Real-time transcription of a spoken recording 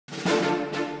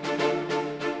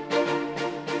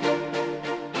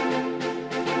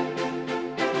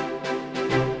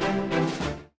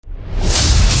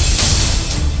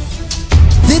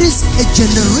a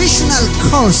generational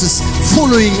curses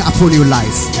following upon your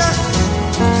life.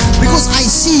 Because I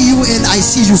see you and I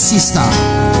see you, sister.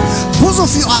 Both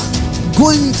of you are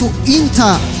going to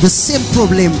enter the same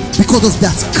problem because of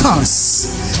that curse.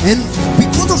 And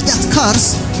because of that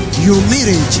curse, your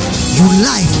marriage, your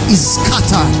life is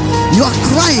scattered. You are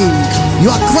crying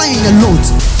a lot.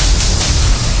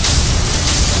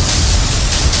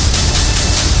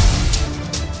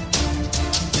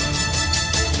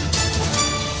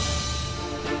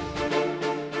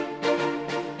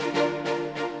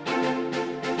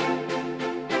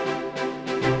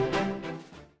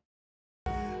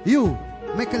 You,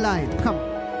 make a line, come.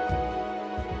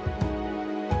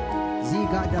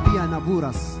 Ziga Dabia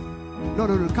Naburas. No,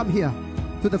 come here,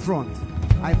 to the front.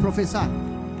 I prophesy,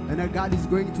 and God is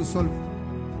going to solve.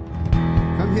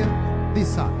 Come here,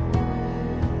 this side.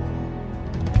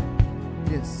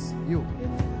 Yes, you,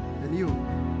 and you,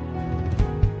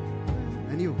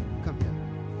 and you, come here.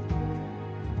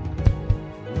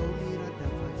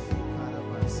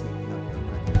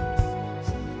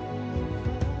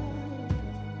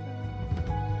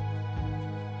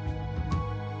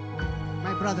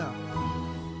 Brother,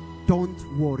 don't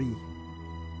worry.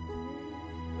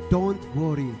 Don't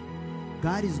worry.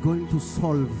 God is going to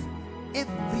solve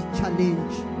every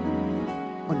challenge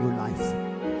on your life.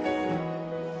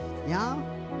 Yeah?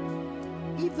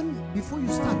 Even before you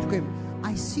start to come,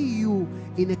 I see you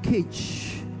in a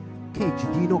cage. Cage,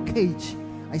 do you know cage?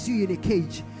 I see you in a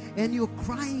cage. And you're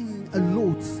crying a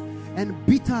lot and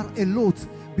bitter a lot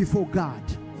before God.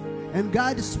 And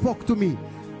God spoke to me.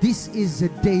 This is a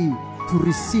day to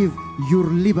receive your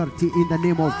liberty in the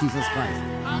name of Jesus Christ.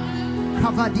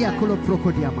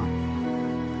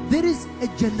 There is a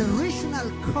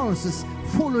generational curses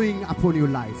following upon your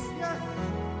life.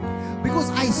 Because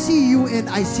I see you and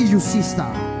I see you, sister.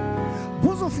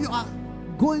 Both of you are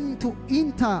going to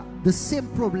enter the same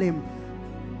problem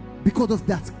because of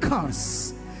that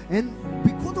curse. And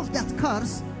because of that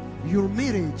curse, your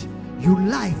marriage, your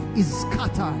life is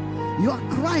scattered. You are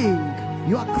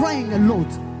crying a lot.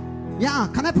 Yeah,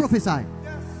 can I prophesy?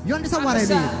 Yes. You understand what I mean?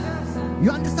 Yes. You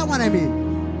understand what I mean?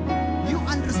 You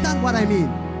understand what I mean?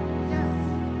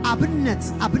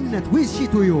 Yes. Abinnet, who is she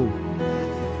to you?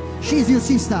 She is your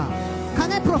sister.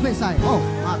 Can I prophesy? Oh,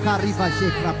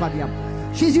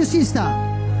 she's your sister.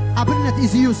 Abinnet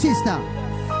is your sister.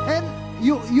 And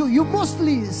you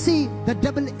mostly see the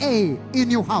double A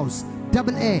in your house.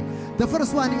 Double A. The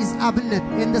first one is Abinnet,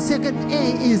 and the second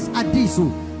A is Adisu.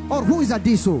 Or who is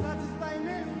Adisu?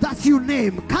 That's your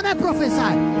name. Can I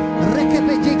prophesy?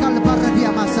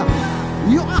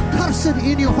 You are cursed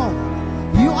in your home.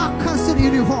 You are cursed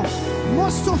in your home.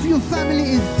 Most of your family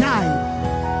is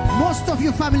dying. Most of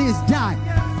your family is dying.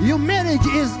 Your marriage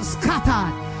is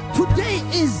scattered. Today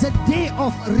is the day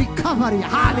of recovery. In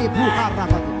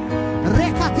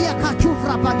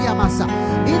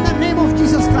the name of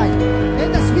Jesus Christ.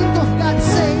 And the Spirit of God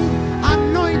saying,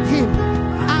 anoint him.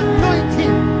 Anoint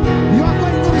him. You are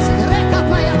going to receive.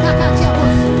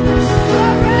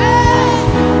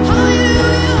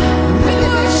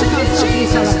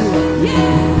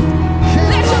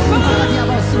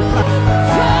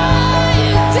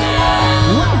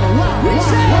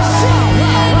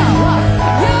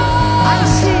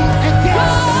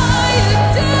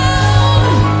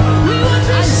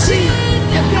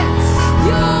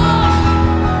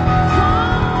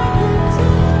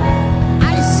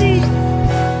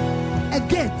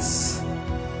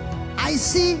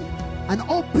 An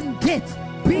open gate,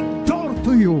 big door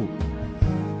to you.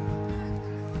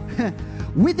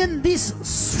 Within these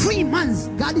 3 months,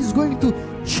 God is going to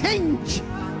change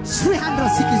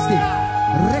 360.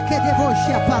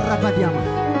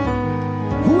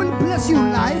 Who will bless your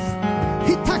life?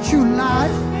 He touched your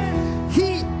life.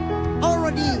 He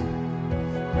already,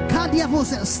 God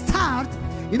was a start.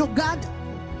 You know, God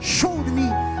showed me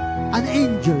an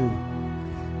angel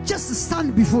just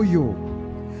stand before you.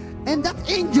 And that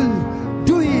angel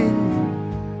doing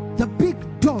the big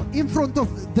door in front of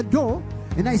the door,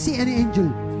 and I see an angel.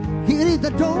 Here is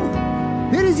the door.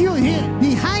 Here is you here.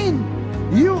 Behind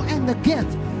you and the gate,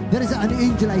 there is an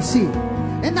angel I see.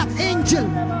 And that angel,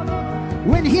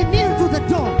 when he near to the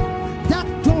door, that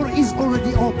door is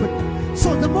already open.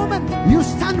 So the moment you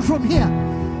stand from here,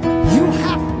 you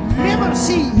have never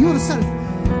seen yourself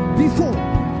before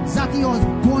that you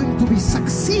are going to be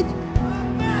succeed,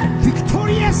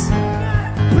 victorious,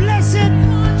 blessed,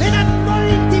 and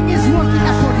anointing is working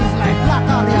upon his life.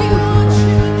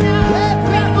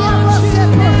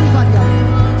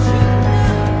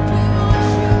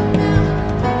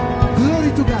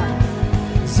 Glory to God.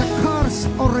 The curse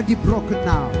already broken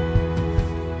now.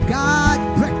 God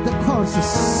break the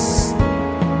curses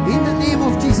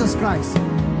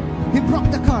He broke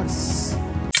the curse.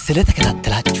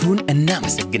 ስለተከታተላችሁን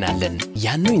እናመሰግናለን።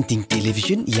 የአኖይንቲንግ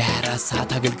ቴሌቪዥን የ24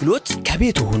 ሰዓት አገልግሎት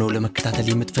ከቤት ሆነው ለመከታተል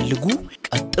የምትፈልጉ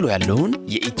ቀጥሎ ያለውን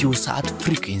የኢትዮ ሰዓት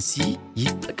ፍሪኩዌንሲ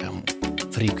ይጠቀሙ።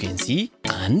 ፍሪኩዌንሲ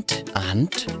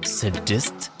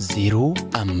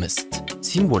 11605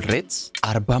 ሲምቦል ሬትስ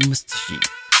 45000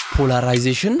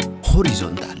 ፖላራይዜሽን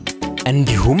ሆሪዞንታል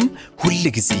እንዲሁም ሁሉ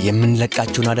ጊዜ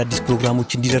የምንለቃቸውን አዳዲስ ፕሮግራሞች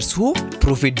እንዲደርሱ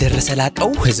ፕሮፌት ደረሰ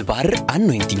ላቀው ህዝባር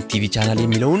አኖይንቲንግ ቲቪ ቻናል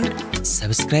የሚለውን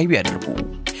ሰብስክራይብ ያድርጉ።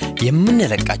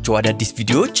 የምንለቃቸው አዳዲስ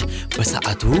ቪዲዮዎች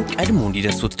በሰዓቱ ቀድሞ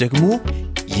እንዲደርሱት ደግሞ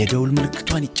የደውል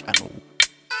ምልክቷን ይጫኑ።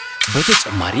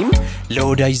 በተጨማሪም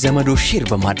ለወዳጅ ዘመዶ ሼር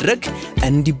በማድረግ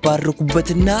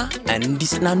እንዲባረኩበትና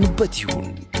እንዲጽናኑበት ይሁን።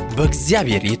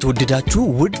 በእግዚአብሔር የተወደዳችሁ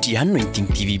ውድ የአኖይንቲንግ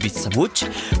ቲቪ ቤተሰቦች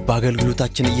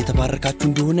በአገልግሎታችን እየተባረካችሁ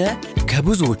እንደሆነ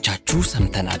ከብዙዎቻችሁ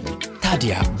ሰምተናል።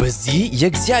 ታዲያ በዚህ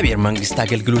የእግዚአብሔር መንግስት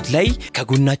አገልግሎት ላይ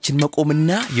ከጎናችን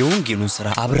መቆምና የወንጌሉን ሥራ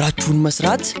አብራችሁን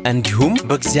መስራት እንዲሁም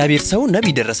በእግዚአብሔር ሰው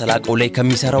ነብይ ደረሰ ላቀው ላይ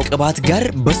ከሚሰራው ቅባት ጋር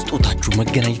በስጦታችሁ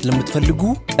መገናኘት ለምትፈልጉ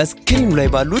ስክሪኑ ላይ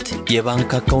ባሉት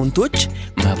የባንክ አካውንቶች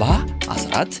መባ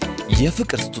አስራት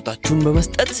የፍቅር ስጦታችሁን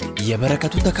በመስጠት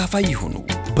የበረከቱ ተካፋይ ይሁኑ።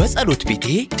 በጸሎት ቤቴ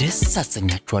ደስ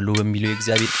አሰኛችኋለሁ በሚለው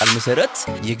የእግዚአብሔር ቃል መሰረት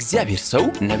የእግዚአብሔር ሰው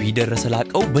ነብይ ደረሰ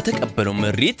ላቀው በተቀበለው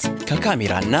መሪት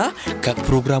ከካሜራና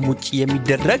ከፕሮግራም ውጪ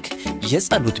የሚደረግ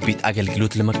የጸሎት ቤት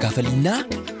አገልግሎት ለመካፈልና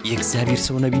የእግዚአብሔር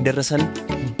ሰው ነብይ ደረሰን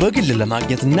በግል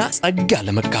ለማግኘትና ጸጋ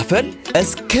ለመካፈል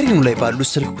ስክሪኑ ላይ ባሉ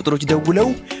ስልክ ቁጥሮች ደውለው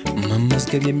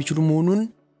መመዝገብ የሚችሉ መሆኑን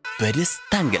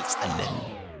በደስታ እንገልጻለን።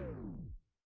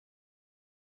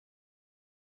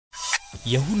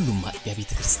 የሁሉም ማጥቢያ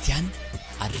ቤተ ክርስቲያን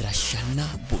አድራሻና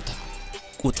ቦታ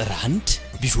ቁጥር 1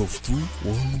 ቢሾፍቱ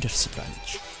ወንደርስ ብራንች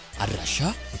አድራሻ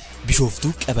ቢሾፍቱ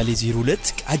ቀበሌ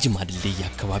 02 ቃጂማ ድልድይ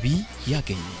አካባቢ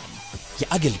ያገኛል።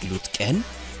 የአገልግሎት ቀን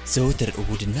ዘወትር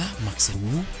እሁድና ማክሰኞ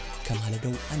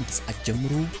ከማለዳው 1 ሰዓት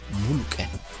ጀምሮ ሙሉ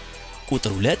ቀን።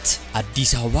 ቁጥር 2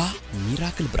 አዲስ አበባ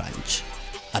ሚራክል ብራንች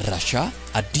አድራሻ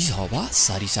አዲስ አበባ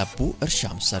ሳሪስ አቦ እርሻ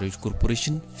መሳሪያዎች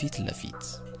ኮርፖሬሽን ፊት ለፊት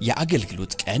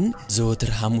የአገልግሎት ቀን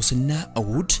ዘወትር ሐሙስና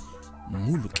እሁድ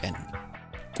ሙሉ ቀን።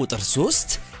 ቁጥር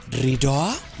 3 ድሬዳዋ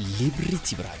ሊብሪቲ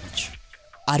ብራንች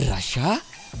አድራሻ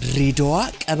ድሬዳዋ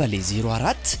ቀበሌ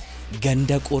 04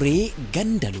 ገንደ ቆሬ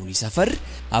ገንደ ሎኒ ሰፈር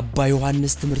አባ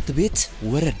ዮሐንስ ትምህርት ቤት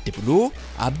ወረድ ብሎ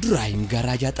አብዱራሂም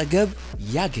ጋራጅ አጠገብ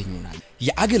ያገኙናል።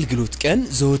 የአገልግሎት ቀን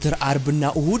ዘወትር አርብና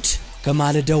እሁድ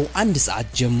ከማለዳው 1 ሰዓት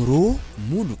ጀምሮ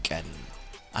ሙሉ ቀን።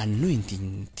 አኖይንቲንግ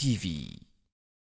ቲቪ